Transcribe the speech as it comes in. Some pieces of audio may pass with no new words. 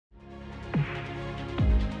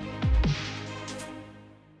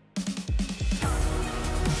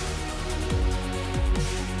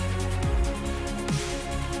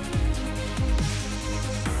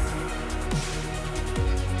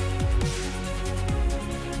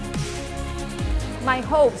My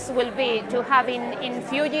hopes will be to have in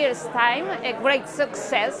few years' time a great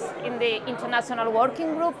success in the international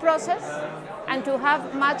working group process and to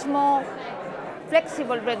have much more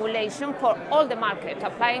flexible regulation for all the market,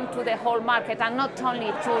 applying to the whole market and not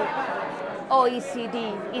only to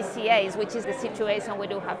OECD, ECAs, which is the situation we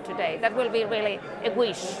do have today. That will be really a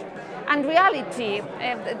wish. And reality,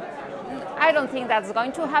 I don't think that's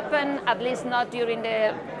going to happen, at least not during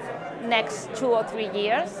the next 2 or 3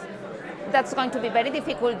 years. That's going to be very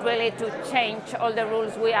difficult really to change all the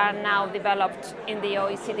rules we are now developed in the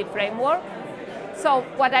OECD framework. So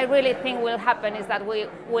what I really think will happen is that we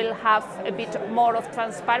will have a bit more of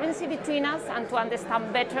transparency between us and to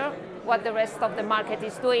understand better what the rest of the market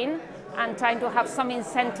is doing and trying to have some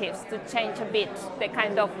incentives to change a bit the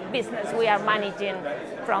kind of business we are managing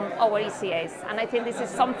from our ECAs. And I think this is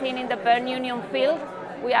something in the Berne Union field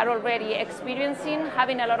we are already experiencing,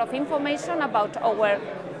 having a lot of information about our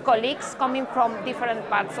colleagues coming from different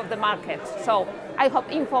parts of the market. So I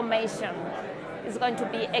hope information is going to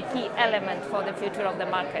be a key element for the future of the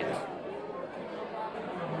market.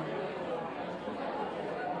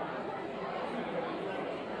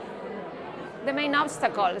 The main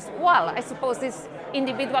obstacles, well, I suppose these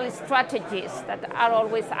individual strategies that are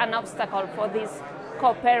always an obstacle for this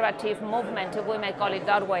cooperative movement, if we may call it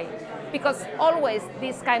that way. Because always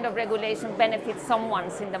this kind of regulation benefits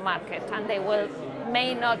someone in the market and they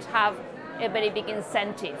may not have a very big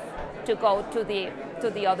incentive to go to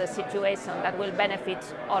the other situation that will benefit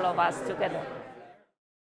all of us together.